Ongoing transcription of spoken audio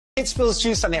Kid spills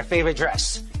juice on their favorite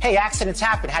dress. Hey, accidents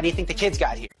happen. How do you think the kids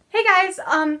got here? Hey guys,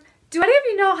 do any of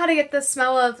you know how to get the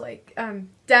smell of, like,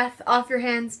 death off your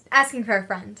hands? Asking for a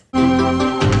friend.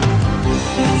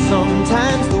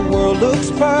 Sometimes the world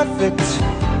looks perfect.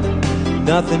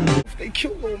 Nothing. They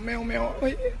killed little Meow Meow.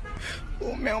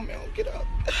 Little Meow Meow, get up.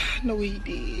 No, he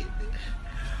did.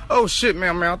 Oh shit,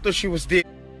 Meow Meow. I thought she was dead.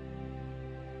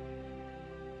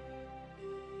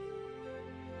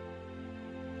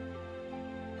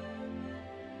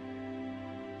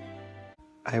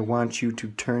 I want you to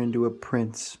turn into a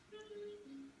prince.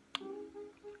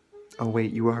 Oh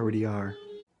wait, you already are.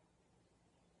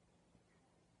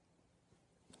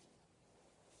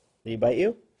 Did he bite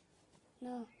you?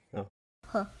 No. No.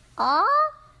 Huh.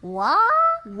 What?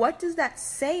 What does that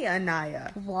say,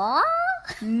 Anaya? What?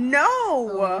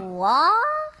 No!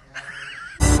 What?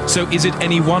 So is it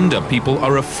any wonder people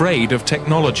are afraid of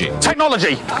technology?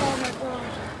 Technology! Oh my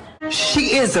god.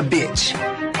 She is a bitch.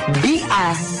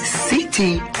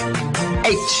 B-I-C-T-H.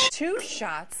 2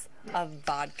 shots of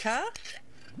vodka.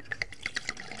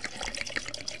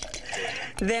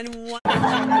 Then one.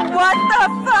 What the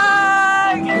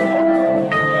fuck?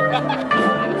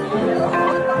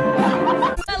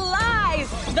 The lies!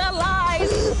 The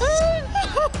lies!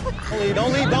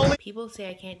 Don't leave. People say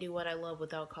I can't do what I love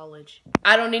without college.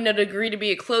 I don't need a degree to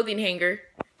be a clothing hanger.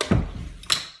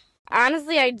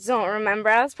 Honestly, I don't remember.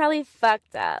 I was probably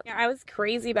fucked up. I was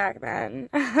crazy back then.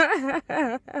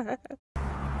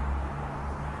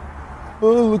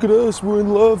 Oh, look at us. We're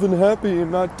in love and happy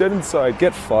and not dead inside.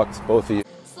 Get fucked, both of you.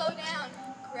 Slow down.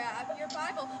 Grab your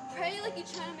Bible. Pray like you're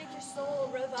trying to make your soul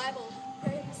a revival.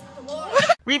 Praise the Lord.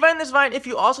 Rewind this vine if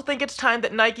you also think it's time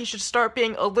that Nike should start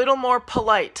being a little more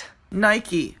polite.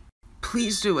 Nike,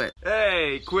 please do it.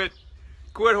 Hey, quit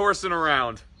horsing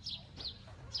around.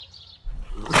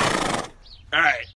 All right.